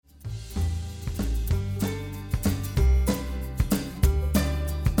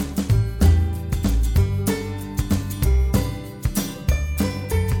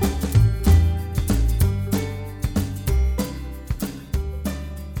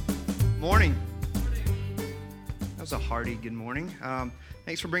Morning. That was a hearty good morning.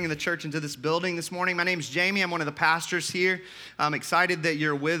 Thanks for bringing the church into this building this morning. My name's Jamie. I'm one of the pastors here. I'm excited that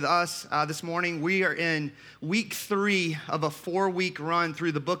you're with us this morning. We are in week 3 of a 4-week run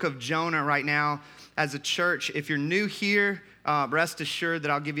through the book of Jonah right now as a church. If you're new here, rest assured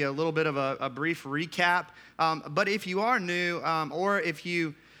that I'll give you a little bit of a brief recap. But if you are new, or if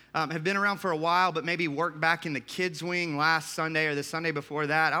you have been around for a while, but maybe worked back in the kids' wing last Sunday or the Sunday before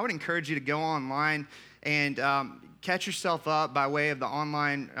that, I would encourage you to go online and catch yourself up by way of the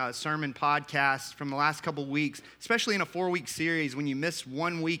online sermon podcast from the last couple weeks, especially in a 4-week series. When you miss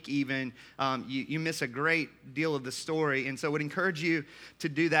 1 week even, you miss a great deal of the story. And so I would encourage you to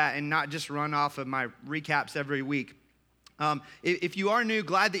do that and not just run off of my recaps every week. If you are new,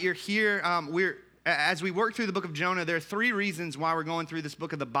 glad that you're here. As we work through the book of Jonah, there are 3 reasons why we're going through this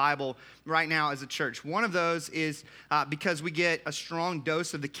book of the Bible right now as a church. One of those is because we get a strong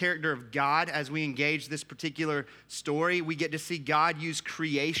dose of the character of God as we engage this particular story. We get to see God use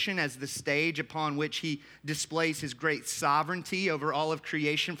creation as the stage upon which he displays his great sovereignty over all of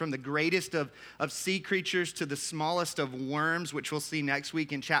creation, from the greatest of sea creatures to the smallest of worms, which we'll see next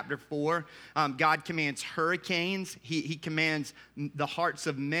week in chapter 4. God commands hurricanes. He commands the hearts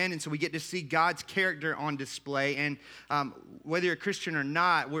of men, and so we get to see God's character on display. And whether you're a Christian or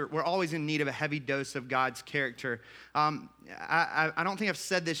not, we're always in need of a heavy dose of God's character. I don't think I've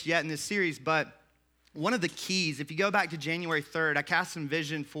said this yet in this series, but one of the keys, if you go back to January 3rd, I cast some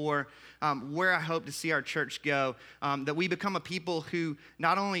vision for where I hope to see our church go, that we become a people who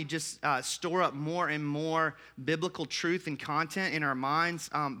not only just store up more and more biblical truth and content in our minds,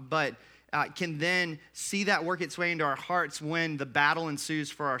 but can then see that work its way into our hearts when the battle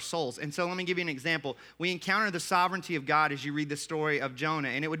ensues for our souls. And so let me give you an example. We encounter the sovereignty of God as you read the story of Jonah,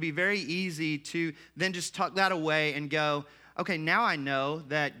 and it would be very easy to then just tuck that away and go, okay, now I know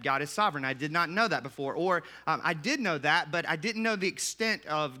that God is sovereign. I did not know that before. Or I did know that, but I didn't know the extent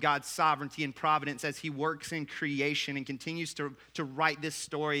of God's sovereignty and providence as he works in creation and continues to write this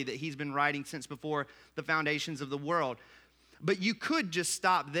story that he's been writing since before the foundations of the world. But you could just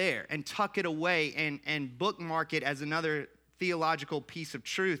stop there and tuck it away and bookmark it as another theological piece of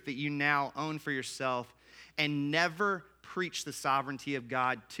truth that you now own for yourself, and never preach the sovereignty of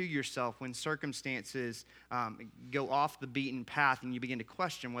God to yourself when circumstances go off the beaten path and you begin to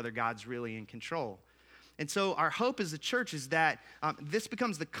question whether God's really in control. And so our hope as a church is that this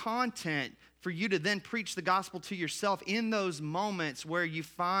becomes the content for you to then preach the gospel to yourself in those moments where you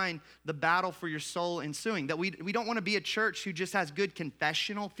find the battle for your soul ensuing. That we don't want to be a church who just has good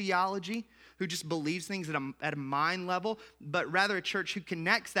confessional theology, who just believes things at a mind level, but rather a church who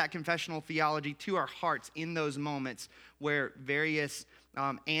connects that confessional theology to our hearts in those moments where various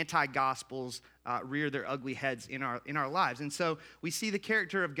anti-gospels rear their ugly heads in our lives. And so we see the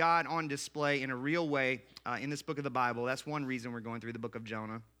character of God on display in a real way in this book of the Bible. That's one reason we're going through the book of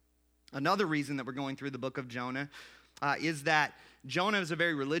Jonah. Another reason that we're going through the book of Jonah is that Jonah is a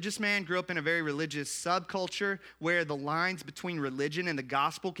very religious man, grew up in a very religious subculture where the lines between religion and the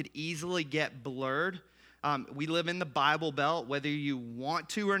gospel could easily get blurred. We live in the Bible Belt, whether you want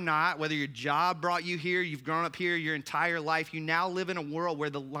to or not, whether your job brought you here, you've grown up here your entire life, you now live in a world where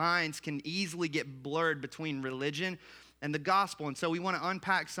the lines can easily get blurred between religion and the gospel. And so we want to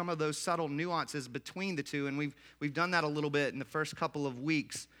unpack some of those subtle nuances between the two, and we've done that a little bit in the first couple of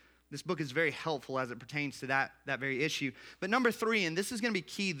weeks. This book is very helpful as it pertains to that very issue. But number 3, and this is going to be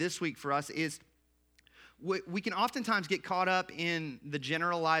key this week for us, is we can oftentimes get caught up in the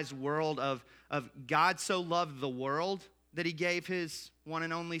generalized world of God so loved the world that he gave his one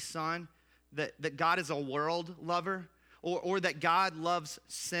and only son, that God is a world lover, or that God loves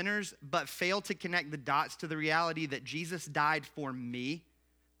sinners, but fail to connect the dots to the reality that Jesus died for me.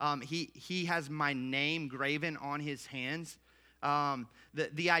 He has my name graven on his hands.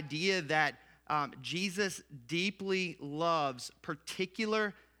 The idea that Jesus deeply loves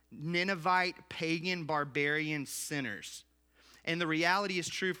particular Ninevite, pagan, barbarian sinners. And the reality is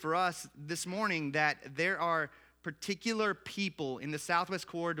true for us this morning that there are particular people in the southwest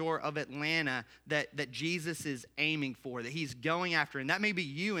corridor of Atlanta that Jesus is aiming for, that he's going after. And that may be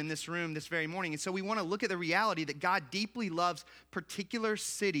you in this room this very morning. And so we want to look at the reality that God deeply loves particular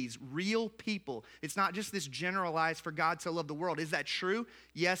cities, real people. It's not just this generalized for God so loved the world. Is that true?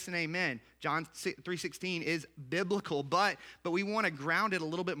 Yes and amen. John 3:16 is biblical, but we want to ground it a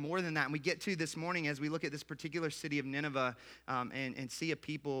little bit more than that. And we get to this morning as we look at this particular city of Nineveh and see a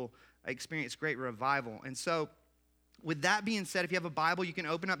people experience great revival. And so With that being said, if you have a Bible, you can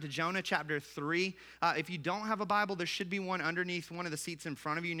open up to Jonah chapter 3. If you don't have a Bible, there should be one underneath one of the seats in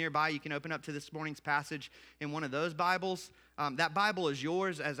front of you nearby. You can open up to this morning's passage in one of those Bibles. That Bible is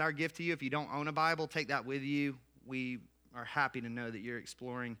yours as our gift to you. If you don't own a Bible, take that with you. We are happy to know that you're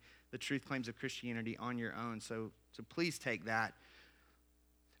exploring the truth claims of Christianity on your own. So please take that.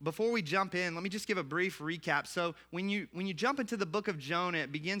 Before we jump in, let me just give a brief recap. So when you jump into the book of Jonah,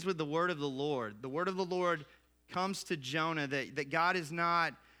 it begins with the word of the Lord. The word of the Lord comes to Jonah that God is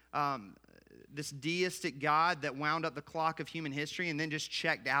not this deistic God that wound up the clock of human history and then just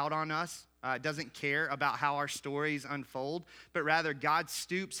checked out on us, doesn't care about how our stories unfold, but rather God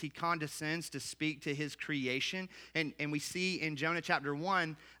stoops, he condescends to speak to his creation. And we see in Jonah chapter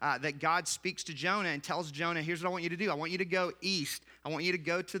 1 that God speaks to Jonah and tells Jonah, here's what I want you to do. I want you to go east. I want you to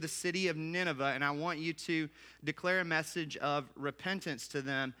go to the city of Nineveh, and I want you to declare a message of repentance to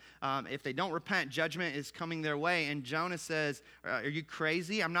them. If they don't repent, judgment is coming their way. And Jonah says, are you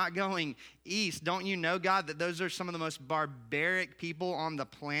crazy? I'm not going east. Don't you know, God, that those are some of the most barbaric people on the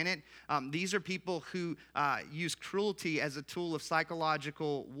planet? These are people who use cruelty as a tool of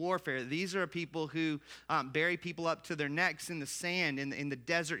psychological warfare. These are people who bury people up to their necks in the sand, in the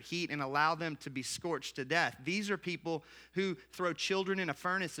desert heat, and allow them to be scorched to death. These are people who throw children in a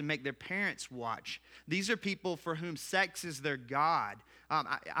furnace and make their parents watch. These are people for whom sex is their God.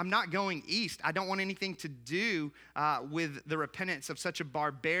 I'm not going east. I don't want anything to do with the repentance of such a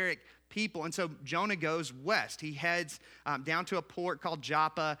barbaric people. And so Jonah goes west. He heads down to a port called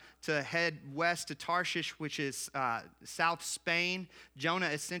Joppa to head west to Tarshish, which is South Spain. Jonah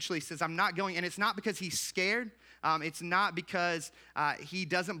essentially says, I'm not going, and it's not because he's scared. It's not because he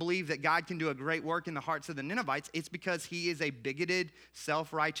doesn't believe that God can do a great work in the hearts of the Ninevites. It's because he is a bigoted,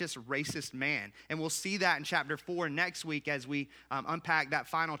 self-righteous, racist man. And we'll see that in chapter 4 next week as we unpack that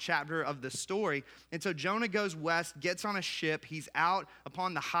final chapter of the story. And so Jonah goes west, gets on a ship. He's out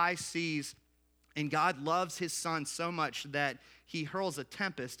upon the high seas. And God loves his son so much that he hurls a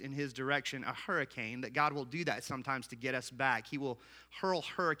tempest in his direction, a hurricane, that God will do that sometimes to get us back. He will hurl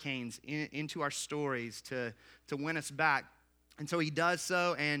hurricanes into our stories to win us back. And so he does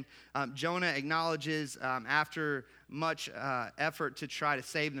so, and Jonah acknowledges after much effort to try to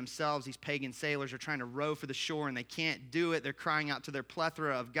save themselves, these pagan sailors are trying to row for the shore, and they can't do it. They're crying out to their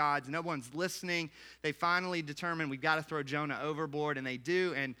plethora of gods. No one's listening. They finally determine we've got to throw Jonah overboard, and they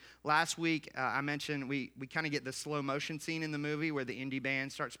do. And last week, I mentioned we kind of get the slow motion scene in the movie where the indie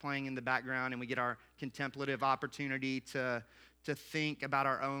band starts playing in the background, and we get our contemplative opportunity to think about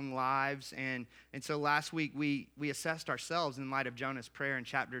our own lives. And so last week we assessed ourselves in light of Jonah's prayer in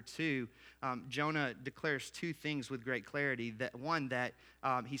chapter 2. Jonah declares two things with great clarity. That one, that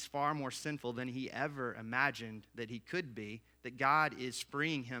he's far more sinful than he ever imagined that he could be, that God is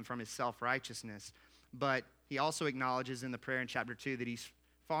freeing him from his self-righteousness. But he also acknowledges in the prayer in chapter 2 that he's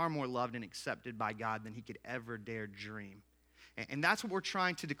far more loved and accepted by God than he could ever dare dream. And that's what we're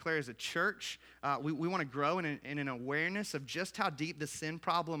trying to declare as a church. We want to grow in an awareness of just how deep the sin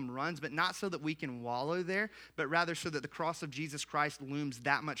problem runs, but not so that we can wallow there, but rather so that the cross of Jesus Christ looms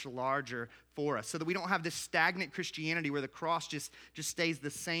that much larger for us, so that we don't have this stagnant Christianity where the cross just stays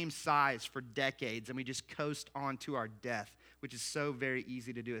the same size for decades and we just coast on to our death, which is so very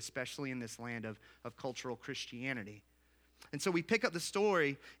easy to do, especially in this land of cultural Christianity. And so we pick up the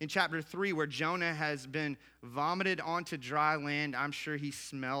story in chapter 3 where Jonah has been vomited onto dry land. I'm sure he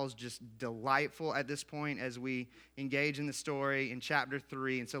smells just delightful at this point as we engage in the story in chapter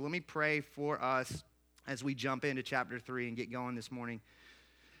 3. And so let me pray for us as we jump into chapter 3 and get going this morning.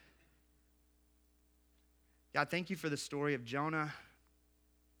 God, thank you for the story of Jonah.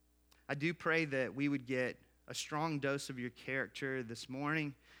 I do pray that we would get a strong dose of your character this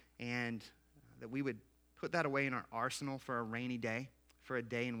morning and that we would put that away in our arsenal for a rainy day, for a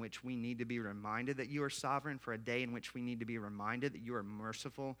day in which we need to be reminded that you are sovereign, for a day in which we need to be reminded that you are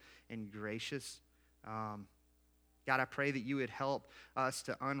merciful and gracious. God, I pray that you would help us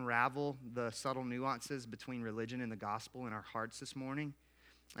to unravel the subtle nuances between religion and the gospel in our hearts this morning.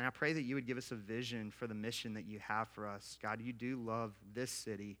 And I pray that you would give us a vision for the mission that you have for us. God, you do love this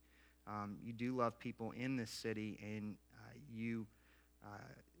city. You do love people in this city, and you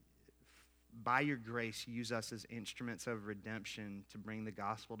by your grace, use us as instruments of redemption to bring the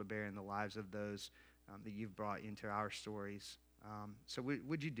gospel to bear in the lives of those that you've brought into our stories. So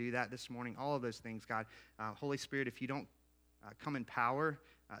would you do that this morning? All of those things, God. Holy Spirit, if you don't come in power,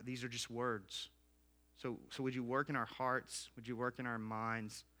 these are just words. So would you work in our hearts? Would you work in our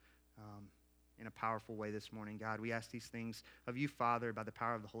minds in a powerful way this morning, God? We ask these things of you, Father, by the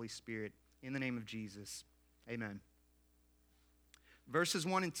power of the Holy Spirit, in the name of Jesus. Amen. Verses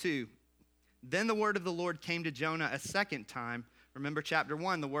 1 and 2. Then the word of the Lord came to Jonah a second time. Remember chapter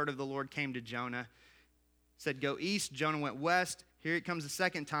 1, the word of the Lord came to Jonah. Said, go east. Jonah went west. Here it comes the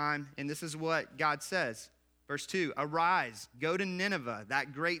second time, and this is what God says. Verse 2, arise, go to Nineveh,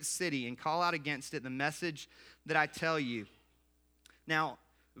 that great city, and call out against it the message that I tell you. Now,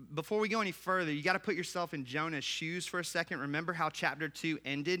 before we go any further, you got to put yourself in Jonah's shoes for a second. Remember how chapter 2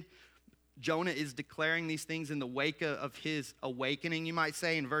 ended? Jonah is declaring these things in the wake of his awakening, you might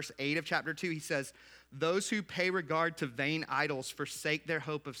say. In verse 8 of chapter 2, he says, those who pay regard to vain idols forsake their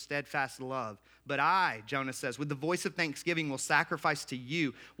hope of steadfast love. But I, Jonah says, with the voice of thanksgiving will sacrifice to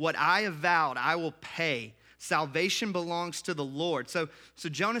you. What I have vowed, I will pay. Salvation belongs to the Lord. So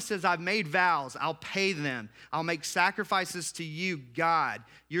Jonah says, I've made vows. I'll pay them. I'll make sacrifices to you, God.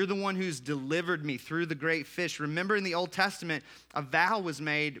 You're the one who's delivered me through the great fish. Remember in the Old Testament, a vow was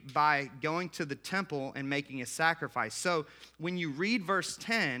made by going to the temple and making a sacrifice. So when you read verse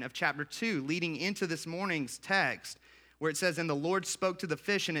 10 of chapter 2, leading into this morning's text, where it says, and the Lord spoke to the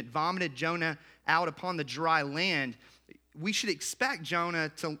fish and it vomited Jonah out upon the dry land, we should expect Jonah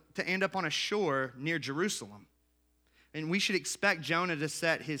to end up on a shore near Jerusalem. And we should expect Jonah to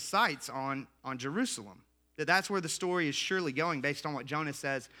set his sights on Jerusalem. That's where the story is surely going based on what Jonah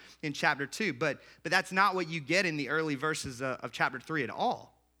says in chapter 2. But that's not what you get in the early verses of chapter 3 at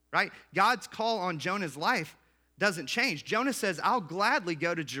all, right? God's call on Jonah's life doesn't change. Jonah says, I'll gladly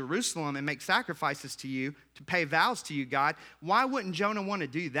go to Jerusalem and make sacrifices to you, to pay vows to you, God. Why wouldn't Jonah want to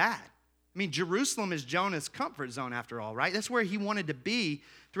do that? I mean, Jerusalem is Jonah's comfort zone after all, right? That's where he wanted to be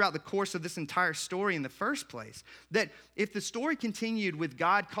throughout the course of this entire story in the first place. That if the story continued with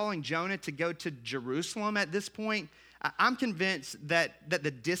God calling Jonah to go to Jerusalem at this point, I'm convinced that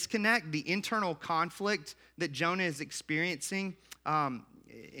the disconnect, the internal conflict that Jonah is experiencing,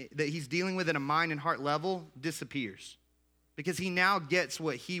 that he's dealing with at a mind and heart level, disappears. Because he now gets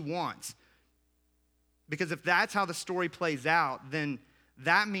what he wants. Because if that's how the story plays out, then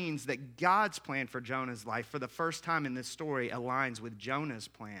that means that God's plan for Jonah's life, for the first time in this story, aligns with Jonah's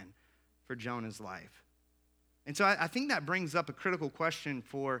plan for Jonah's life. And so I think that brings up a critical question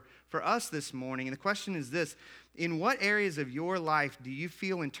for us this morning. And the question is this: in what areas of your life do you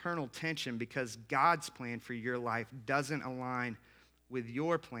feel internal tension because God's plan for your life doesn't align with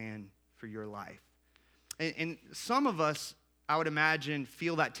your plan for your life? And some of us, I would imagine,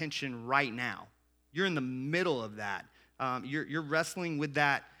 feel that tension right now. You're in the middle of that. You're wrestling with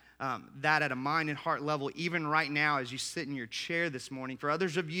that at a mind and heart level, even right now as you sit in your chair this morning. For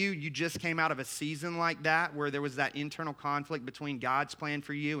others of you, you just came out of a season like that where there was that internal conflict between God's plan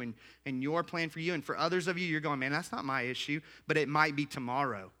for you and your plan for you. And for others of you, you're going, man, that's not my issue, but it might be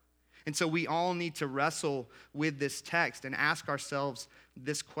tomorrow. And so we all need to wrestle with this text and ask ourselves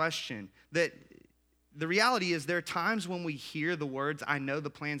this question, that the reality is there are times when we hear the words, I know the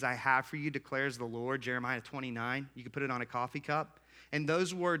plans I have for you, declares the Lord, Jeremiah 29. You can put it on a coffee cup. And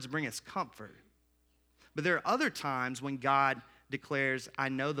those words bring us comfort. But there are other times when God declares, I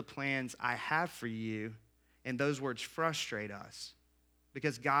know the plans I have for you, and those words frustrate us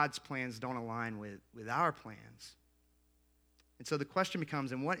because God's plans don't align with our plans. And so the question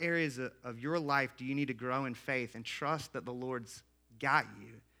becomes, in what areas of your life do you need to grow in faith and trust that the Lord's got you,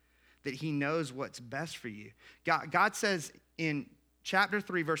 that he knows what's best for you? God says in chapter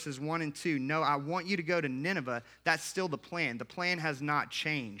 3, verses 1 and 2, no, I want you to go to Nineveh. That's still the plan. The plan has not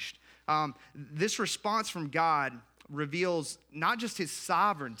changed. This response from God reveals not just his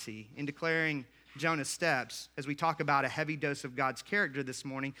sovereignty in declaring Jonah's steps. As we talk about a heavy dose of God's character this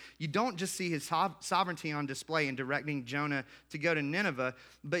morning, you don't just see his sovereignty on display in directing Jonah to go to Nineveh,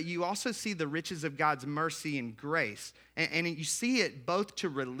 but you also see the riches of God's mercy and grace. And you see it both to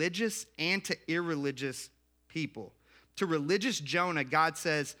religious and to irreligious people. To religious Jonah, God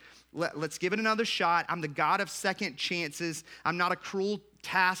says, let's give it another shot. I'm the God of second chances. I'm not a cruel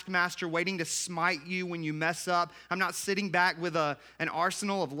taskmaster waiting to smite you when you mess up. I'm not sitting back with an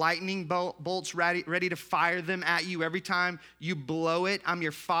arsenal of lightning bolts ready to fire them at you every time you blow it. I'm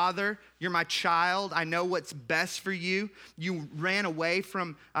your father. You're my child. I know what's best for you. You ran away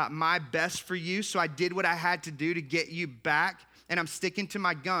from my best for you, so I did what I had to do to get you back, and I'm sticking to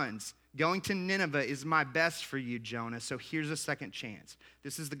my guns. Going to Nineveh is my best for you, Jonah, so here's a second chance.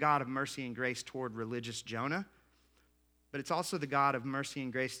 This is the God of mercy and grace toward religious Jonah, but it's also the God of mercy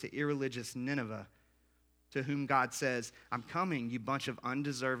and grace to irreligious Nineveh, to whom God says, I'm coming, you bunch of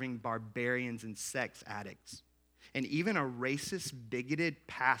undeserving barbarians and sex addicts. And even a racist, bigoted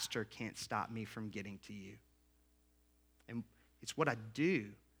pastor can't stop me from getting to you. And it's what I do.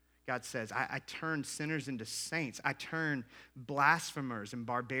 God says, I turn sinners into saints. I turn blasphemers and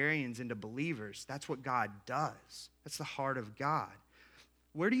barbarians into believers. That's what God does. That's the heart of God.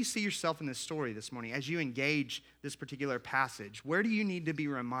 Where do you see yourself in this story this morning as you engage this particular passage? Where do you need to be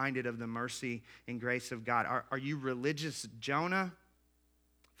reminded of the mercy and grace of God? Are you religious Jonah,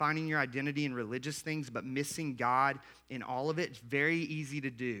 finding your identity in religious things but missing God in all of it? It's very easy to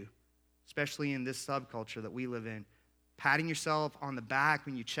do, especially in this subculture that we live in. Patting yourself on the back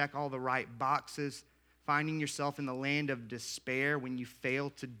when you check all the right boxes, finding yourself in the land of despair when you fail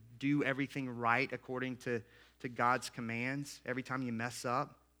to do everything right according to God's commands every time you mess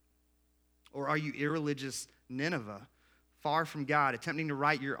up? Or are you irreligious Nineveh, far from God, attempting to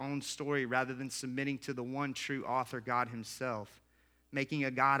write your own story rather than submitting to the one true author, God himself, making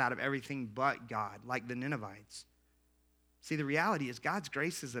a God out of everything but God, like the Ninevites? See, the reality is God's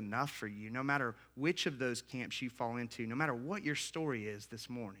grace is enough for you, no matter which of those camps you fall into, no matter what your story is this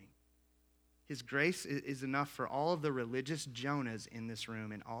morning. His grace is enough for all of the religious Jonahs in this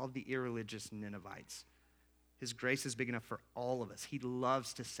room and all of the irreligious Ninevites. His grace is big enough for all of us. He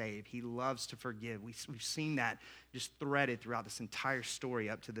loves to save. He loves to forgive. We've seen that just threaded throughout this entire story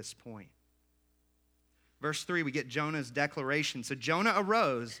up to this point. Verse 3, we get Jonah's declaration. So Jonah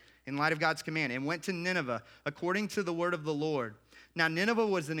arose in light of God's command and went to Nineveh according to the word of the Lord. Now Nineveh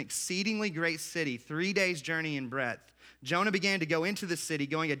was an exceedingly great city, 3 days' journey in breadth. Jonah began to go into the city,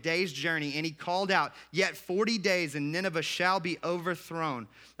 going a day's journey, and he called out, "Yet 40 days and Nineveh shall be overthrown."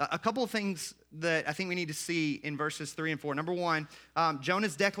 A couple of things that I think we need to see in verses 3 and 4. Number one,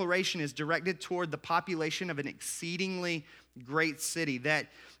 Jonah's declaration is directed toward the population of an exceedingly great city,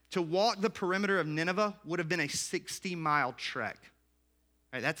 that to walk the perimeter of Nineveh would have been a 60-mile trek.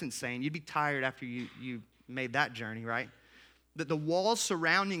 Right, that's insane. You'd be tired after you made that journey, right? That the walls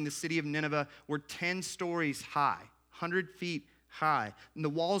surrounding the city of Nineveh were 10 stories high, 100 feet high. And the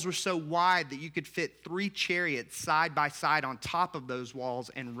walls were so wide that you could fit 3 chariots side by side on top of those walls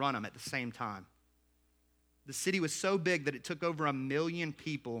and run them at the same time. The city was so big that it took over 1 million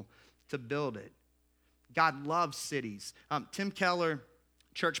people to build it. God loves cities. Tim Keller,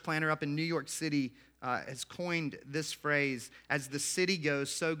 church planter up in New York City, has coined this phrase, "As the city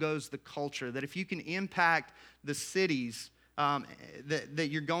goes, so goes the culture." That if you can impact the cities, that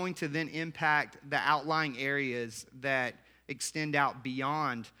you're going to then impact the outlying areas that extend out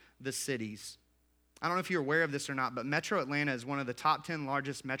beyond the cities. I don't know if you're aware of this or not, but Metro Atlanta is one of the top 10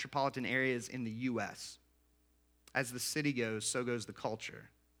 largest metropolitan areas in the U.S. As the city goes, so goes the culture.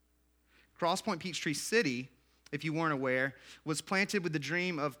 Cross Point Peachtree City, if you weren't aware, was planted with the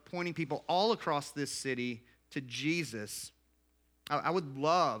dream of pointing people all across this city to Jesus. I would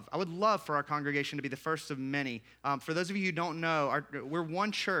love for our congregation to be the first of many. For those of you who don't know, we're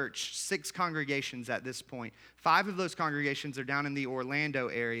one church, 6 congregations at this point. 5 of those congregations are down in the Orlando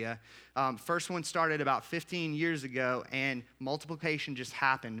area. First one started about 15 years ago, and multiplication just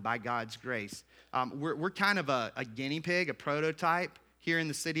happened by God's grace. We're kind of a guinea pig, a prototype here in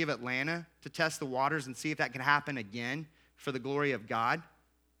the city of Atlanta to test the waters and see if that can happen again for the glory of God.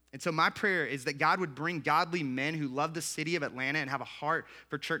 And so my prayer is that God would bring godly men who love the city of Atlanta and have a heart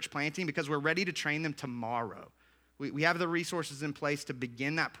for church planting, because we're ready to train them tomorrow. We have the resources in place to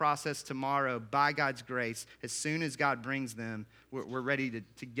begin that process tomorrow by God's grace. As soon as God brings them, we're ready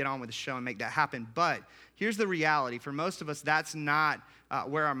to get on with the show and make that happen. But here's the reality. For most of us, that's not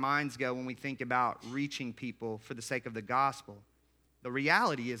where our minds go when we think about reaching people for the sake of the gospel. The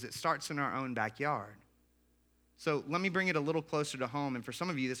reality is it starts in our own backyard. So let me bring it a little closer to home. And for some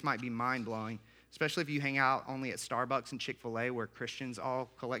of you, this might be mind-blowing, especially if you hang out only at Starbucks and Chick-fil-A where Christians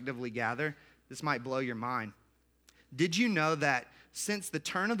all collectively gather. This might blow your mind. Did you know that since the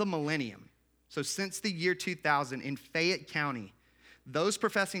turn of the millennium, so since the year 2000 in Fayette County, those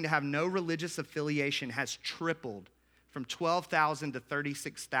professing to have no religious affiliation has tripled from 12,000 to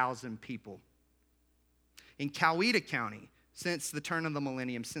 36,000 people? In Coweta County, since the turn of the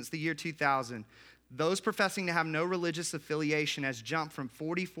millennium, since the year 2000, those professing to have no religious affiliation has jumped from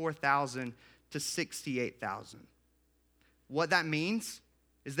 44,000 to 68,000. What that means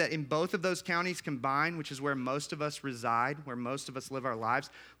is that in both of those counties combined, which is where most of us reside, where most of us live our lives,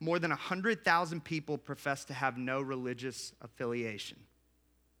 more than 100,000 people profess to have no religious affiliation.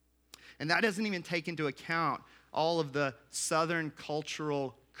 And that doesn't even take into account all of the Southern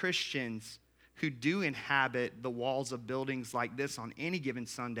cultural Christians who do inhabit the walls of buildings like this on any given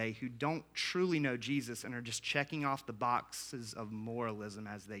Sunday, who don't truly know Jesus and are just checking off the boxes of moralism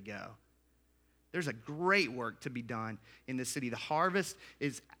as they go. There's a great work to be done in this city. The harvest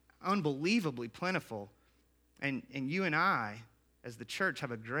is unbelievably plentiful, and you and I, as the church, have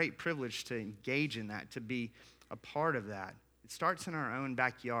a great privilege to engage in that, to be a part of that. It starts in our own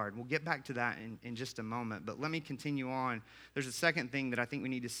backyard. We'll get back to that in just a moment, but let me continue on. There's a second thing that I think we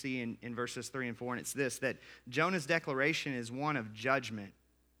need to see in verses 3 and 4, and it's this, that Jonah's declaration is one of judgment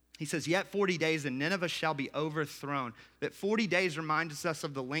He says, yet 40 days and Nineveh shall be overthrown. That 40 days reminds us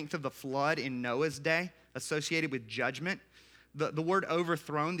of the length of the flood in Noah's day associated with judgment. The word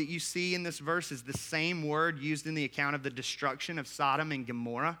overthrown that you see in this verse is the same word used in the account of the destruction of Sodom and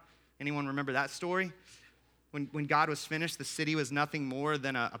Gomorrah. Anyone remember that story? When God was finished, the city was nothing more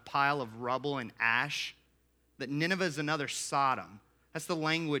than a pile of rubble and ash. That Nineveh is another Sodom. That's the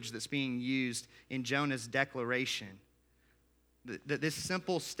language that's being used in Jonah's declaration. That this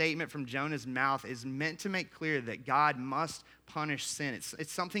simple statement from Jonah's mouth is meant to make clear that God must punish sin.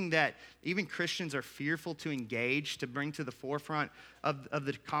 It's something that even Christians are fearful to engage, to bring to the forefront of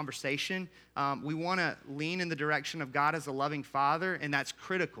the conversation. We want to lean in the direction of God as a loving Father, and that's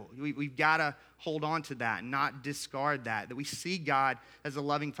critical. We've got to hold on to that and not discard that we see God as a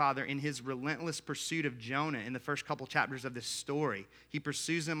loving Father in his relentless pursuit of Jonah in the first couple chapters of this story. He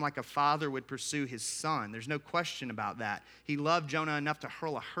pursues him like a father would pursue his son. There's no question about that. He loved Jonah enough to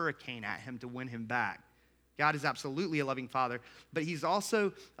hurl a hurricane at him to win him back. God is absolutely a loving Father, but he's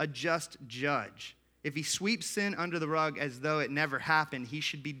also a just judge. If he sweeps sin under the rug as though it never happened, he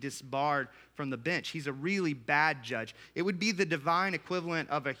should be disbarred from the bench. He's a really bad judge. It would be the divine equivalent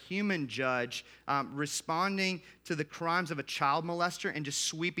of a human judge responding to the crimes of a child molester and just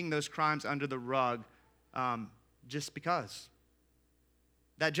sweeping those crimes under the rug just because.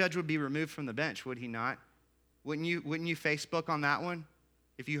 That judge would be removed from the bench, would he not? Wouldn't you Facebook on that one?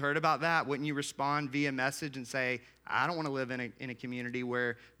 If you heard about that, wouldn't you respond via message and say, I don't want to live in a community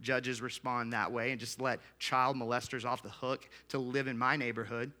where judges respond that way and just let child molesters off the hook to live in my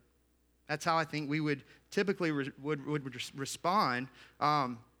neighborhood? That's how I think we would typically would respond.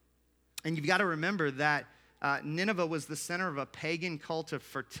 And you've got to remember that Nineveh was the center of a pagan cult of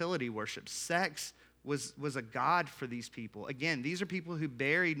fertility worship. Sex was a god for these people. Again, these are people who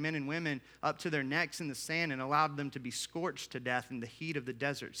buried men and women up to their necks in the sand and allowed them to be scorched to death in the heat of the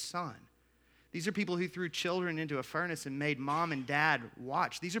desert sun. These are people who threw children into a furnace and made mom and dad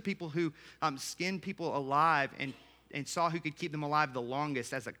watch. These are people who skinned people alive and saw who could keep them alive the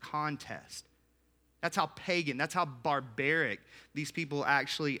longest as a contest. That's how pagan, that's how barbaric these people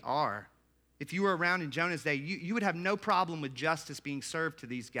actually are. If you were around in Jonah's day, you would have no problem with justice being served to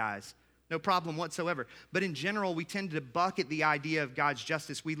these guys. No problem whatsoever. But in general, we tend to bucket the idea of God's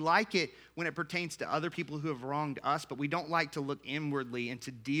justice. We like it when it pertains to other people who have wronged us, but we don't like to look inwardly and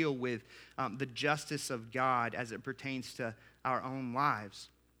to deal with the justice of God as it pertains to our own lives.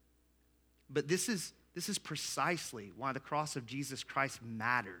 But this is precisely why the cross of Jesus Christ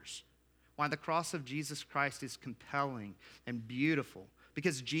matters, why the cross of Jesus Christ is compelling and beautiful.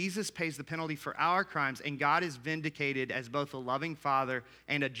 Because Jesus pays the penalty for our crimes, and God is vindicated as both a loving Father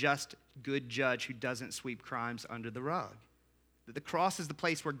and a just, good judge who doesn't sweep crimes under the rug. The cross is the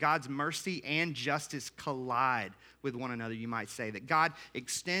place where God's mercy and justice collide with one another, you might say. That God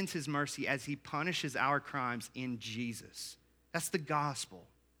extends his mercy as he punishes our crimes in Jesus. That's the gospel.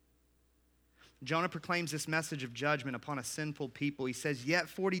 Jonah proclaims this message of judgment upon a sinful people. He says, yet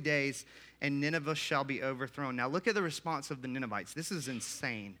 40 days and Nineveh shall be overthrown. Now look at the response of the Ninevites. This is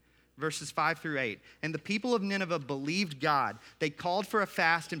insane. Verses 5-8. And the people of Nineveh believed God. They called for a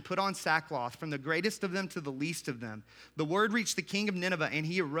fast and put on sackcloth, from the greatest of them to the least of them. The word reached the king of Nineveh, and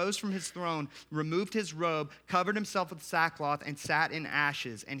he arose from his throne, removed his robe, covered himself with sackcloth, and sat in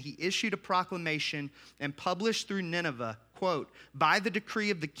ashes. And he issued a proclamation and published through Nineveh, quote, by the decree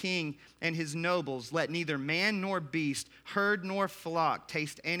of the king and his nobles, let neither man nor beast, herd nor flock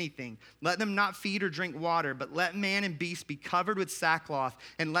taste anything. Let them not feed or drink water, but let man and beast be covered with sackcloth,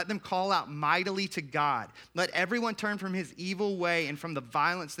 and let them call out mightily to God. Let everyone turn from his evil way and from the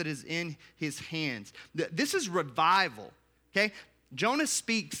violence that is in his hands. This is revival, okay? Jonah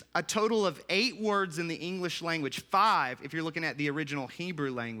speaks a total of 8 words in the English language, 5 if you're looking at the original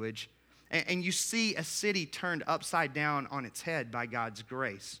Hebrew language. And you see a city turned upside down on its head by God's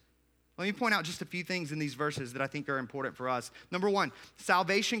grace. Let me point out just a few things in these verses that I think are important for us. Number 1,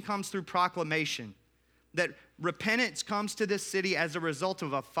 salvation comes through proclamation. That repentance comes to this city as a result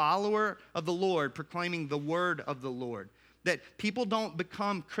of a follower of the Lord proclaiming the word of the Lord. That people don't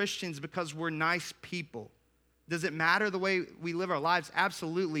become Christians because we're nice people. Does it matter the way we live our lives?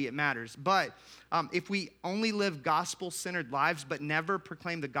 Absolutely it matters. But if we only live gospel-centered lives but never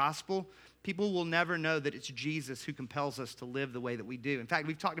proclaim the gospel, people will never know that it's Jesus who compels us to live the way that we do. In fact,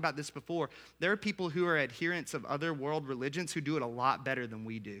 we've talked about this before. There are people who are adherents of other world religions who do it a lot better than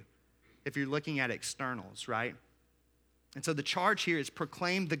we do, if you're looking at externals, right? And so the charge here is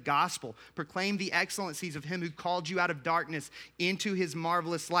proclaim the gospel, proclaim the excellencies of him who called you out of darkness into his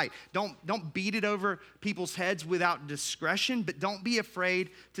marvelous light. Don't beat it over people's heads without discretion, but don't be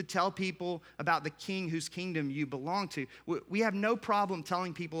afraid to tell people about the king whose kingdom you belong to. We have no problem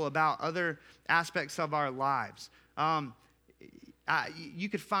telling people about other aspects of our lives. You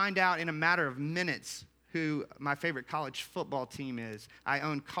could find out in a matter of minutes who my favorite college football team is. I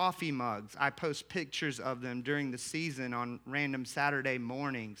own coffee mugs. I post pictures of them during the season on random Saturday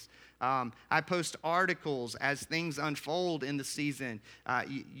mornings. I post articles as things unfold in the season.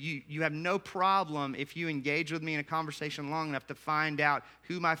 You have no problem if you engage with me in a conversation long enough to find out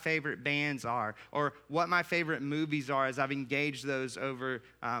who my favorite bands are or what my favorite movies are as I've engaged those over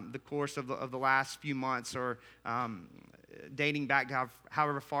the course of the last few months or dating back to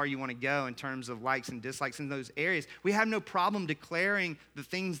however far you want to go in terms of likes and dislikes in those areas. We have no problem declaring the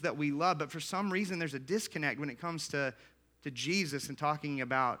things that we love, but for some reason there's a disconnect when it comes to Jesus and talking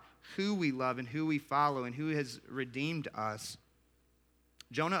about who we love and who we follow and who has redeemed us.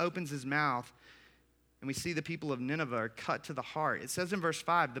 Jonah opens his mouth and we see the people of Nineveh are cut to the heart. It says in verse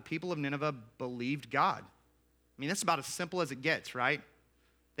 5, the people of Nineveh believed God. I mean, that's about as simple as it gets, right?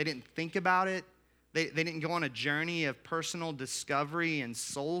 They didn't think about it. They didn't go on a journey of personal discovery and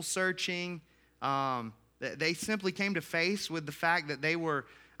soul searching. They simply came to face with the fact that they were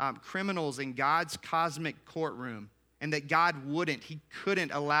criminals in God's cosmic courtroom and that God He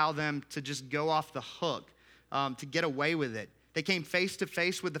couldn't allow them to just go off the hook, to get away with it. They came face to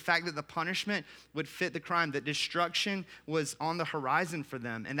face with the fact that the punishment would fit the crime, that destruction was on the horizon for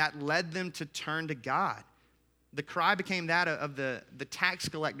them, and that led them to turn to God. The cry became that of the tax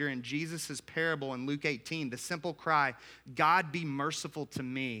collector in Jesus' parable in Luke 18, the simple cry, God be merciful to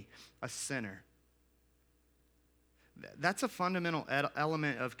me, a sinner. That's a fundamental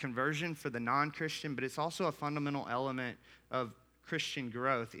element of conversion for the non-Christian, but it's also a fundamental element of Christian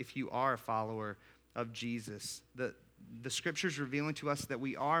growth if you are a follower of Jesus. The scriptures revealing to us that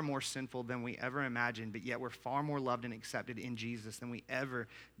we are more sinful than we ever imagined, but yet we're far more loved and accepted in Jesus than we ever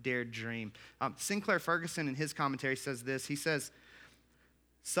dared dream. Sinclair Ferguson in his commentary says this. He says,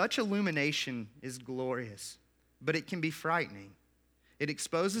 such illumination is glorious, but it can be frightening. It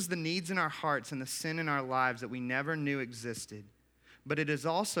exposes the needs in our hearts and the sin in our lives that we never knew existed. But it is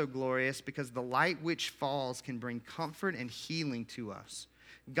also glorious because the light which falls can bring comfort and healing to us.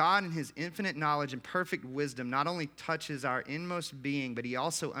 God, in his infinite knowledge and perfect wisdom, not only touches our inmost being, but he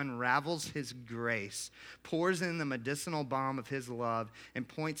also unravels his grace, pours in the medicinal balm of his love, and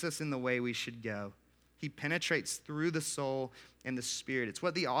points us in the way we should go. He penetrates through the soul and the spirit. It's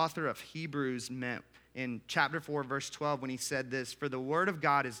what the author of Hebrews meant in chapter 4, verse 12, when he said this, for the word of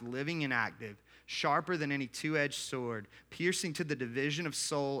God is living and active, sharper than any two-edged sword, piercing to the division of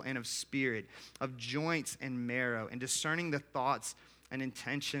soul and of spirit, of joints and marrow, and discerning the thoughts and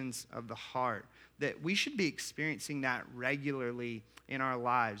intentions of the heart. That we should be experiencing that regularly in our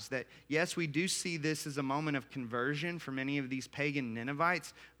lives. That yes, we do see this as a moment of conversion for many of these pagan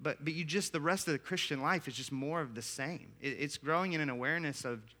Ninevites, but the rest of the Christian life is just more of the same. It's growing in an awareness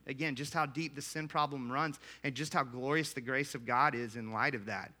of, again, just how deep the sin problem runs and just how glorious the grace of God is in light of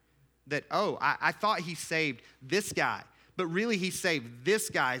that. That, I thought he saved this guy, but really he saved this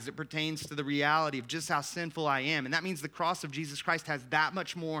guy as it pertains to the reality of just how sinful I am. And that means the cross of Jesus Christ has that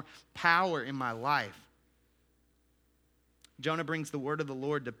much more power in my life. Jonah brings the word of the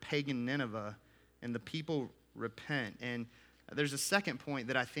Lord to pagan Nineveh, and the people repent. And there's a second point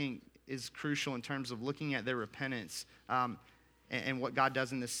that I think is crucial in terms of looking at their repentance and what God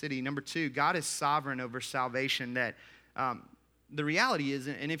does in this city. Number two, God is sovereign over salvation. That the reality is,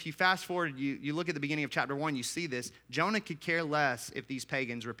 and if you fast forward, you look at the beginning of chapter 1, you see this, Jonah could care less if these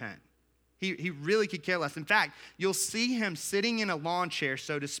pagans repent. He really could care less. In fact, you'll see him sitting in a lawn chair,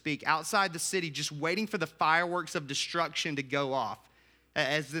 so to speak, outside the city, just waiting for the fireworks of destruction to go off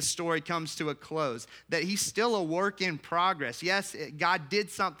as this story comes to a close. That he's still a work in progress. Yes, God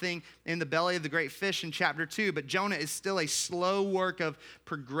did something in the belly of the great fish in chapter 2, but Jonah is still a slow work of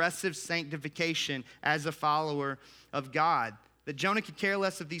progressive sanctification as a follower of God. That Jonah could care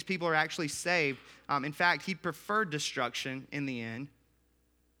less if these people are actually saved. In fact, he preferred destruction in the end.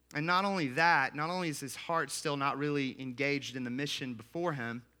 And not only that, not only is his heart still not really engaged in the mission before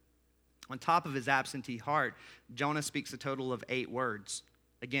him, on top of his absentee heart, Jonah speaks a total of 8 words.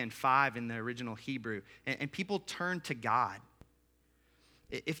 Again, 5 in the original Hebrew. And people turn to God.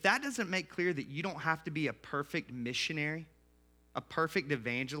 If that doesn't make clear that you don't have to be a perfect missionary, a perfect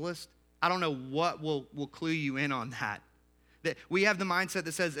evangelist, I don't know what will clue you in on that. That we have the mindset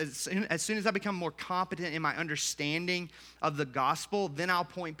that says, as soon as I become more competent in my understanding of the gospel, then I'll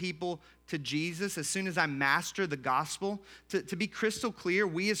point people to Jesus. As soon as I master the gospel, to be crystal clear,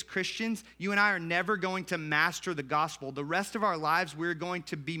 we as Christians, you and I are never going to master the gospel. The rest of our lives, we're going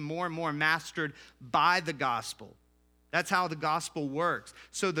to be more and more mastered by the gospel. That's how the gospel works.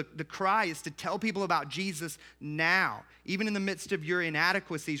 So the cry is to tell people about Jesus now, even in the midst of your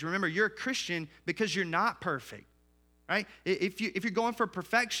inadequacies. Remember, you're a Christian because you're not perfect. Right? If you're going for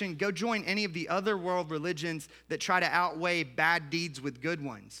perfection, go join any of the other world religions that try to outweigh bad deeds with good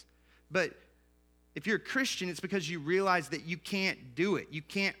ones. But if you're a Christian, it's because you realize that you can't do it. You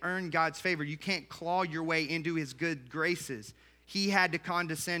can't earn God's favor. You can't claw your way into his good graces. He had to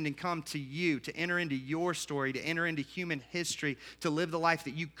condescend and come to you, to enter into your story, to enter into human history, to live the life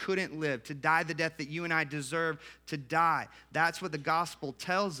that you couldn't live, to die the death that you and I deserve to die. That's what the gospel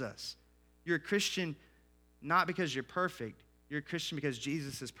tells us. You're a Christian not because you're perfect. You're a Christian because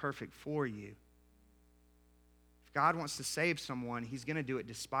Jesus is perfect for you. If God wants to save someone, he's going to do it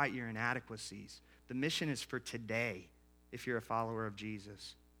despite your inadequacies. The mission is for today if you're a follower of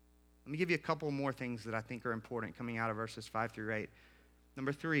Jesus. Let me give you a couple more things that I think are important coming out of verses 5 through 8.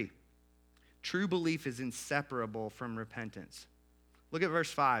 Number 3, true belief is inseparable from repentance. Look at verse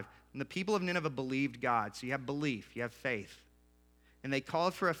 5. And the people of Nineveh believed God. So you have belief, you have faith. And they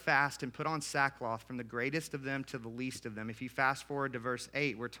called for a fast and put on sackcloth from the greatest of them to the least of them. If you fast forward to verse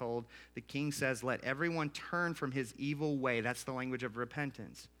 8, we're told the king says, let everyone turn from his evil way. That's the language of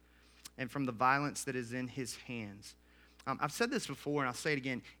repentance. And from the violence that is in his hands. I've said this before, and I'll say it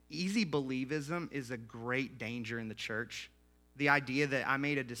again. Easy believism is a great danger in the church. The idea that I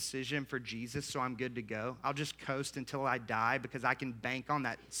made a decision for Jesus, so I'm good to go. I'll just coast until I die because I can bank on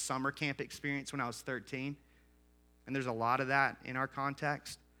that summer camp experience when I was 13. And there's a lot of that in our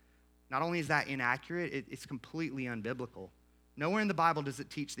context. Not only is that inaccurate, it's completely unbiblical. Nowhere in the Bible does it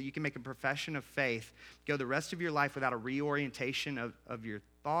teach that you can make a profession of faith, go the rest of your life without a reorientation of your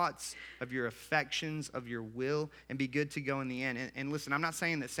thoughts, of your affections, of your will, and be good to go in the end. And listen, I'm not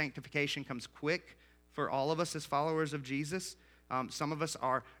saying that sanctification comes quick for all of us as followers of Jesus. Some of us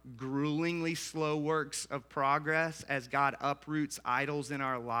are gruelingly slow works of progress as God uproots idols in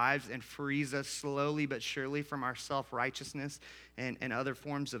our lives and frees us slowly but surely from our self-righteousness and other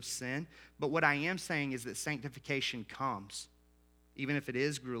forms of sin. But what I am saying is that sanctification comes, even if it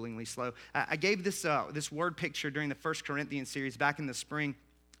is gruelingly slow. I gave this word picture during the 1 Corinthians series back in the spring.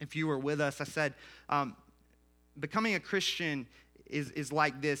 If you were with us, I said, becoming a Christian is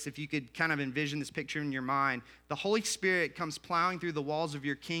like this. If you could kind of envision this picture in your mind, the Holy Spirit comes plowing through the walls of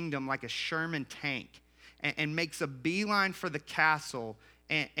your kingdom like a Sherman tank and makes a beeline for the castle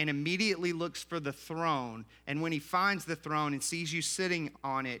and immediately looks for the throne. And when he finds the throne and sees you sitting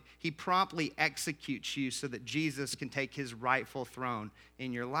on it, he promptly executes you so that Jesus can take his rightful throne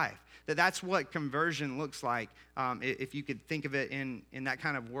in your life. That's what conversion looks like, if you could think of it in that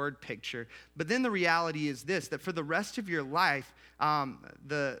kind of word picture. But then the reality is this, that for the rest of your life,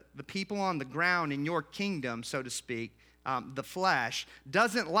 the people on the ground in your kingdom, so to speak, the flesh,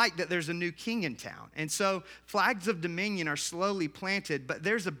 doesn't like that there's a new king in town. And so flags of dominion are slowly planted, but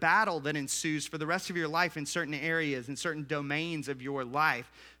there's a battle that ensues for the rest of your life in certain areas, in certain domains of your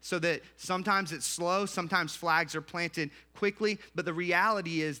life, so that sometimes it's slow, sometimes flags are planted quickly, but the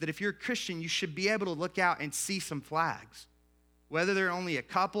reality is that if you're a Christian, you should be able to look out and see some flags. Whether they're only a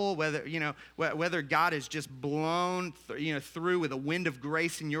couple, whether God is just blown through with a wind of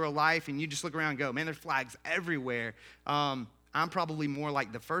grace in your life and you just look around and go, man, there's flags everywhere. I'm probably more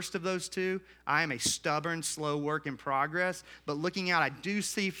like the first of those two. I am a stubborn, slow work in progress. But looking out, I do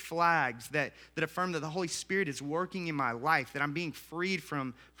see flags that affirm that the Holy Spirit is working in my life, that I'm being freed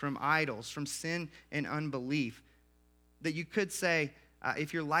from idols, from sin and unbelief. That you could say,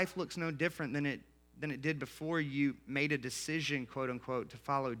 if your life looks no different than it did before you made a decision, quote unquote, to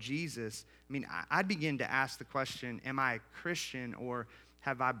follow Jesus, I mean, I'd begin to ask the question, am I a Christian, or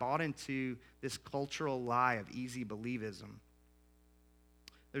have I bought into this cultural lie of easy believism?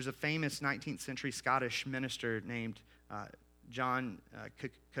 There's a famous 19th century Scottish minister named John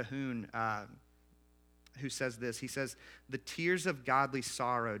Cahoon who says this. He says, the tears of godly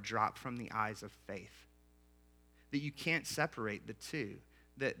sorrow drop from the eyes of faith. That you can't separate the two.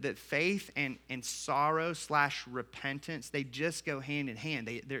 That faith and sorrow / repentance, they just go hand in hand.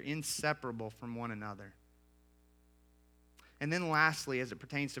 They're inseparable from one another. And then lastly, as it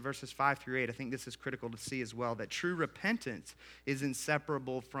pertains to verses 5 through 8, I think this is critical to see as well, that true repentance is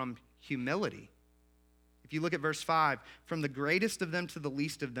inseparable from humility. If you look at verse 5, from the greatest of them to the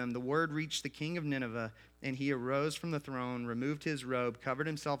least of them, the word reached the king of Nineveh, and he arose from the throne, removed his robe, covered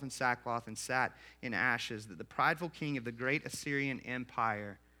himself in sackcloth, and sat in ashes, that the prideful king of the great Assyrian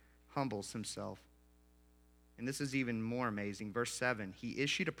empire humbles himself. And this is even more amazing. Verse 7, he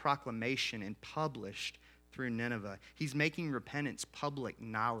issued a proclamation and published through Nineveh. He's making repentance public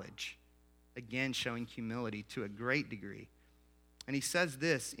knowledge, again showing humility to a great degree. And he says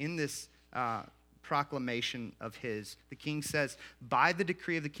this in this proclamation of his. The king says, by the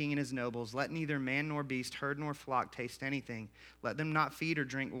decree of the king and his nobles, let neither man nor beast, herd nor flock taste anything. Let them not feed or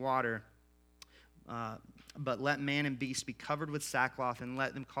drink water, but let man and beast be covered with sackcloth, and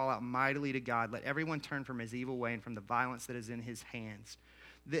let them call out mightily to God. Let everyone turn from his evil way and from the violence that is in his hands.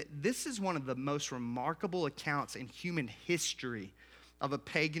 This is one of the most remarkable accounts in human history of a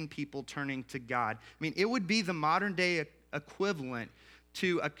pagan people turning to God. I mean, it would be the modern day equivalent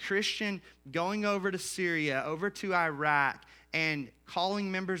to a Christian going over to Syria, over to Iraq, and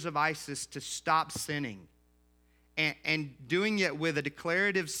calling members of ISIS to stop sinning. And doing it with a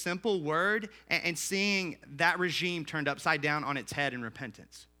declarative, simple word, and seeing that regime turned upside down on its head in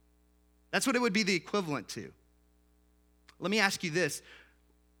repentance. That's what it would be the equivalent to. Let me ask you this.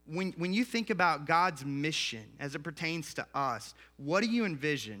 When you think about God's mission as it pertains to us, what do you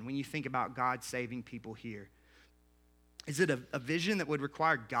envision when you think about God saving people here? Is it a vision that would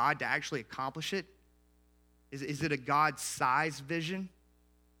require God to actually accomplish it? Is it a God-sized vision?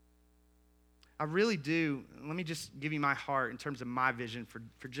 I really do. Let me just give you my heart in terms of my vision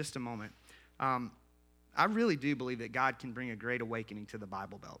for just a moment. I really do believe that God can bring a great awakening to the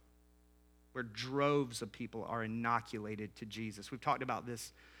Bible Belt, where droves of people are inoculated to Jesus. We've talked about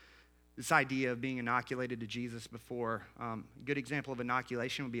this idea of being inoculated to Jesus before. A good example of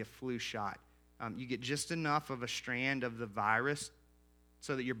inoculation would be a flu shot. You get just enough of a strand of the virus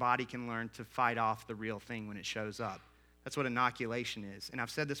so that your body can learn to fight off the real thing when it shows up. That's what inoculation is. And I've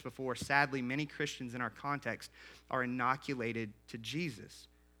said this before, sadly, many Christians in our context are inoculated to Jesus.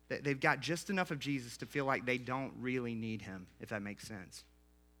 They've got just enough of Jesus to feel like they don't really need him, if that makes sense.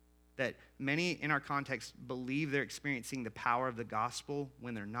 That many in our context believe they're experiencing the power of the gospel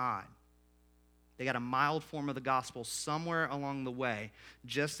when they're not. They got a mild form of the gospel somewhere along the way,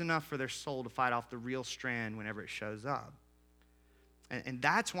 just enough for their soul to fight off the real strand whenever it shows up. And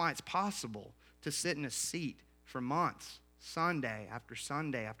that's why it's possible to sit in a seat for months, Sunday after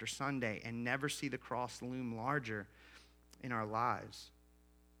Sunday after Sunday, and never see the cross loom larger in our lives.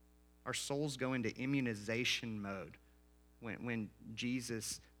 Our souls go into immunization mode when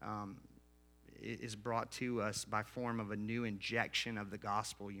Jesus is brought to us by form of a new injection of the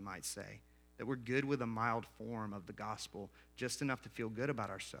gospel, you might say. That we're good with a mild form of the gospel, just enough to feel good about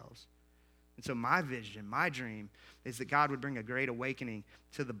ourselves. And so my vision, my dream, is that God would bring a great awakening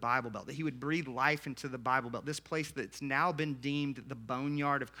to the Bible Belt, that he would breathe life into the Bible Belt, this place that's now been deemed the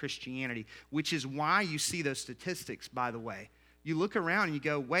boneyard of Christianity, which is why you see those statistics, by the way. You look around and you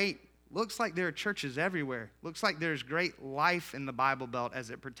go, wait, looks like there are churches everywhere. Looks like there's great life in the Bible Belt as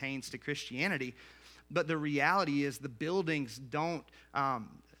it pertains to Christianity. But the reality is the buildings don't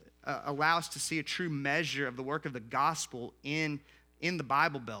allow us to see a true measure of the work of the gospel in the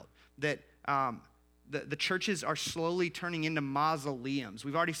Bible Belt. That the churches are slowly turning into mausoleums.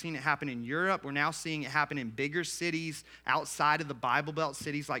 We've already seen it happen in Europe. We're now seeing it happen in bigger cities outside of the Bible Belt,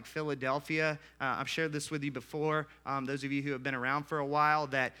 cities like Philadelphia. I've shared this with you before, those of you who have been around for a while,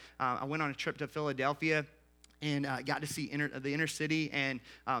 that I went on a trip to Philadelphia and got to see the inner city and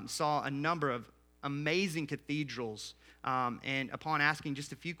saw a number of amazing cathedrals. And upon asking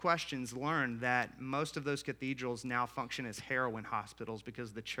just a few questions, learned that most of those cathedrals now function as heroin hospitals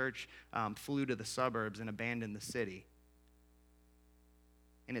because the church flew to the suburbs and abandoned the city.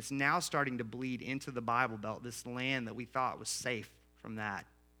 And it's now starting to bleed into the Bible Belt, this land that we thought was safe from that.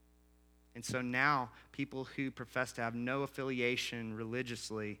 And so now people who profess to have no affiliation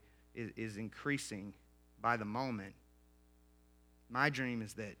religiously is increasing by the moment. My dream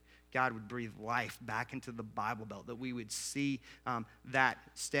is that God would breathe life back into the Bible Belt, that we would see that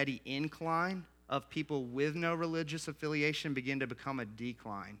steady incline of people with no religious affiliation begin to become a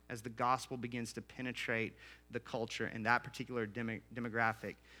decline as the gospel begins to penetrate the culture and that particular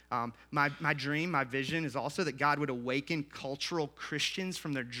demographic. My dream, my vision is also that God would awaken cultural Christians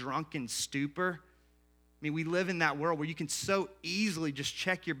from their drunken stupor. I mean, we live in that world where you can so easily just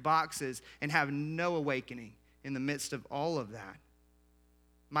check your boxes and have no awakening in the midst of all of that.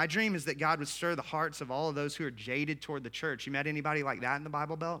 My dream is that God would stir the hearts of all of those who are jaded toward the church. You met anybody like that in the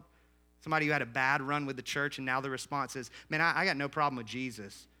Bible Belt? Somebody who had a bad run with the church and now the response is, man, I got no problem with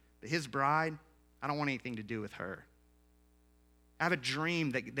Jesus. But his bride, I don't want anything to do with her. I have a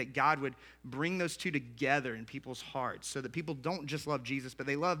dream that God would bring those two together in people's hearts so that people don't just love Jesus, but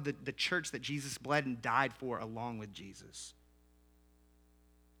they love the church that Jesus bled and died for along with Jesus.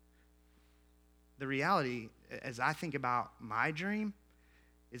 The reality, as I think about my dream,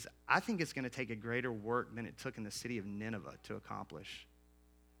 is I think it's going to take a greater work than it took in the city of Nineveh to accomplish.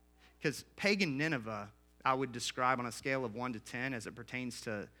 Because pagan Nineveh, I would describe on a scale of 1 to 10 as it pertains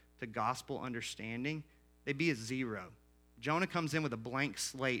to gospel understanding, they'd be a 0. Jonah comes in with a blank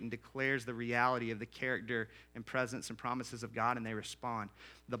slate and declares the reality of the character and presence and promises of God, and they respond.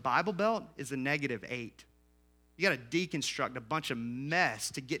 The Bible Belt is a -8. You got to deconstruct a bunch of mess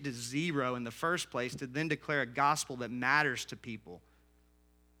to get to 0 in the first place, to then declare a gospel that matters to people.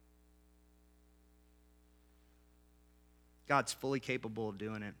 God's fully capable of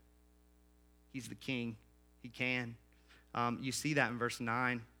doing it. He's the king. He can. You see that in verse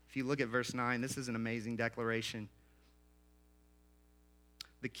 9. If you look at verse 9, this is an amazing declaration.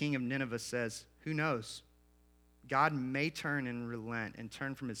 The king of Nineveh says, who knows? God may turn and relent and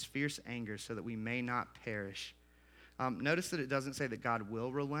turn from his fierce anger so that we may not perish. Notice that it doesn't say that God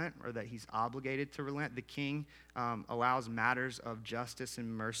will relent or that he's obligated to relent. The king allows matters of justice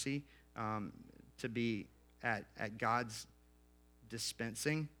and mercy to be at God's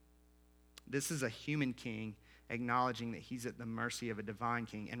dispensing. This is a human king acknowledging that he's at the mercy of a divine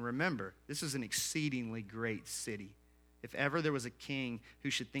king. And remember, this is an exceedingly great city. If ever there was a king who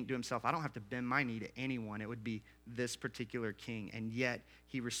should think to himself, I don't have to bend my knee to anyone, it would be this particular king. And yet,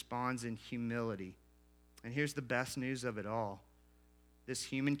 he responds in humility. And here's the best news of it all. This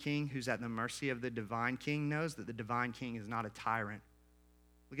human king who's at the mercy of the divine king knows that the divine king is not a tyrant.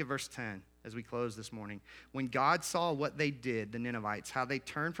 Look at verse 10 as we close this morning. When God saw what they did, the Ninevites, how they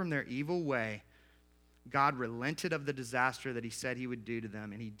turned from their evil way, God relented of the disaster that he said he would do to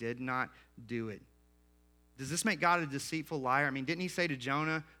them, and he did not do it. Does this make God a deceitful liar? I mean, didn't he say to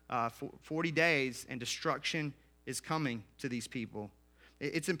Jonah, 40 days and destruction is coming to these people?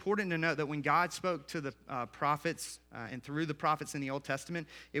 It's important to note that when God spoke to the prophets and through the prophets in the Old Testament,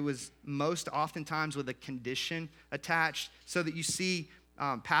 it was most oftentimes with a condition attached, so that you see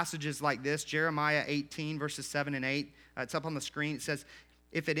passages like this, Jeremiah 18, verses 7 and 8. It's up on the screen. It says,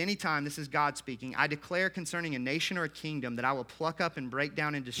 if at any time, this is God speaking, I declare concerning a nation or a kingdom that I will pluck up and break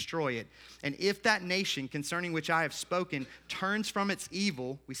down and destroy it. And if that nation concerning which I have spoken turns from its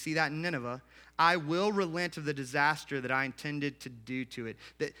evil, we see that in Nineveh, I will relent of the disaster that I intended to do to it.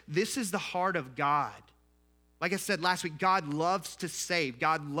 That this is the heart of God. Like I said last week, God loves to save.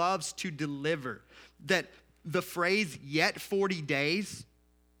 God loves to deliver. That the phrase, yet 40 days,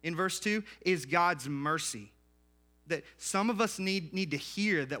 in verse 2, is God's mercy. That some of us need to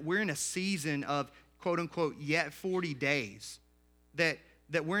hear that we're in a season of, quote unquote, yet 40 days. That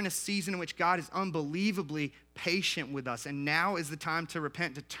we're in a season in which God is unbelievably patient with us. And now is the time to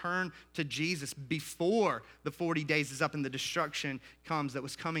repent, to turn to Jesus before the 40 days is up and the destruction comes that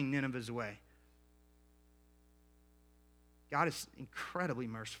was coming Nineveh's way. God is incredibly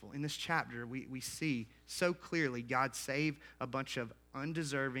merciful. In this chapter, we see so clearly God save a bunch of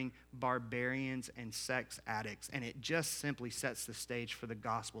undeserving barbarians and sex addicts. And it just simply sets the stage for the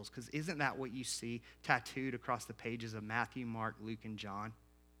Gospels. Because isn't that what you see tattooed across the pages of Matthew, Mark, Luke, and John?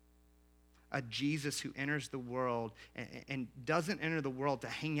 A Jesus who enters the world and doesn't enter the world to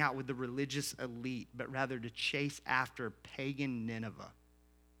hang out with the religious elite, but rather to chase after pagan Nineveh.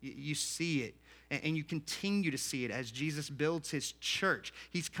 You see it. And you continue to see it as Jesus builds his church.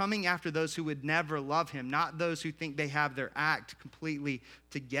 He's coming after those who would never love him, not those who think they have their act completely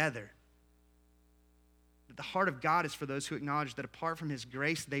together. But the heart of God is for those who acknowledge that apart from his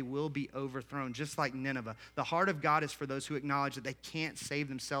grace, they will be overthrown, just like Nineveh. The heart of God is for those who acknowledge that they can't save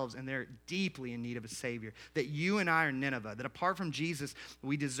themselves and they're deeply in need of a Savior. That you and I are Nineveh. That apart from Jesus,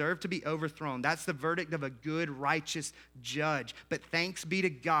 we deserve to be overthrown. That's the verdict of a good, righteous judge. But thanks be to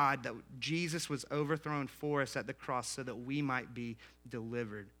God that Jesus was overthrown for us at the cross so that we might be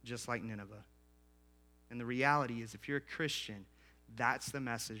delivered, just like Nineveh. And the reality is, if you're a Christian, that's the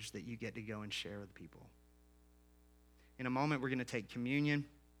message that you get to go and share with people. In a moment, we're going to take communion.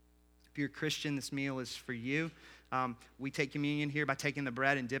 If you're a Christian, this meal is for you. We take communion here by taking the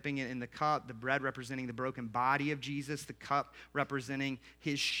bread and dipping it in the cup, the bread representing the broken body of Jesus, the cup representing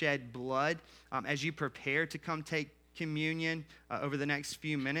his shed blood. As you prepare to come take communion over the next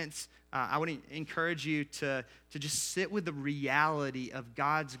few minutes, I would encourage you to just sit with the reality of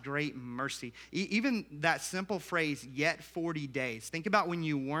God's great mercy. Even that simple phrase, yet 40 days. Think about when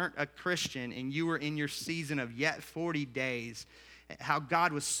you weren't a Christian and you were in your season of yet 40 days. how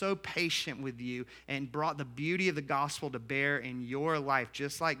God was so patient with you and brought the beauty of the gospel to bear in your life,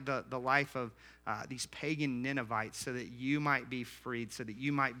 just like the life of these pagan Ninevites, so that you might be freed, so that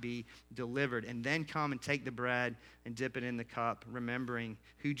you might be delivered, and then come and take the bread and dip it in the cup, remembering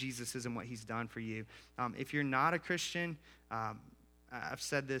who Jesus is and what he's done for you. If you're not a Christian, I've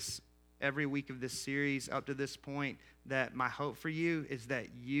said this every week of this series up to this point, that my hope for you is that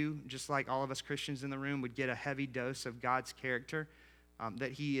you, just like all of us Christians in the room, would get a heavy dose of God's character,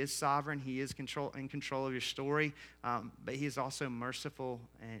 that he is sovereign, he is in control of your story, but he is also merciful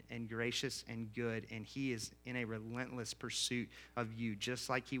and gracious and good, and he is in a relentless pursuit of you, just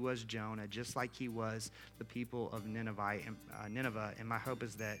like he was Jonah, just like he was the people of Nineveh. And my hope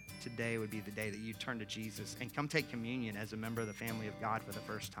is that today would be the day that you turn to Jesus and come take communion as a member of the family of God for the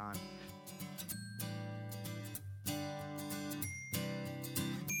first time.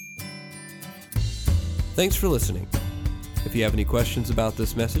 Thanks for listening. If you have any questions about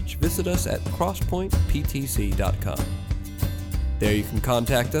this message, visit us at crosspointptc.com. There you can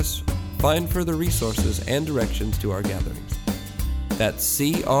contact us, find further resources and directions to our gatherings. That's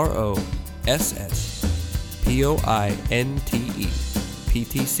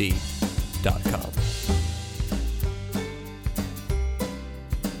CROSSPOINTEPTC.com.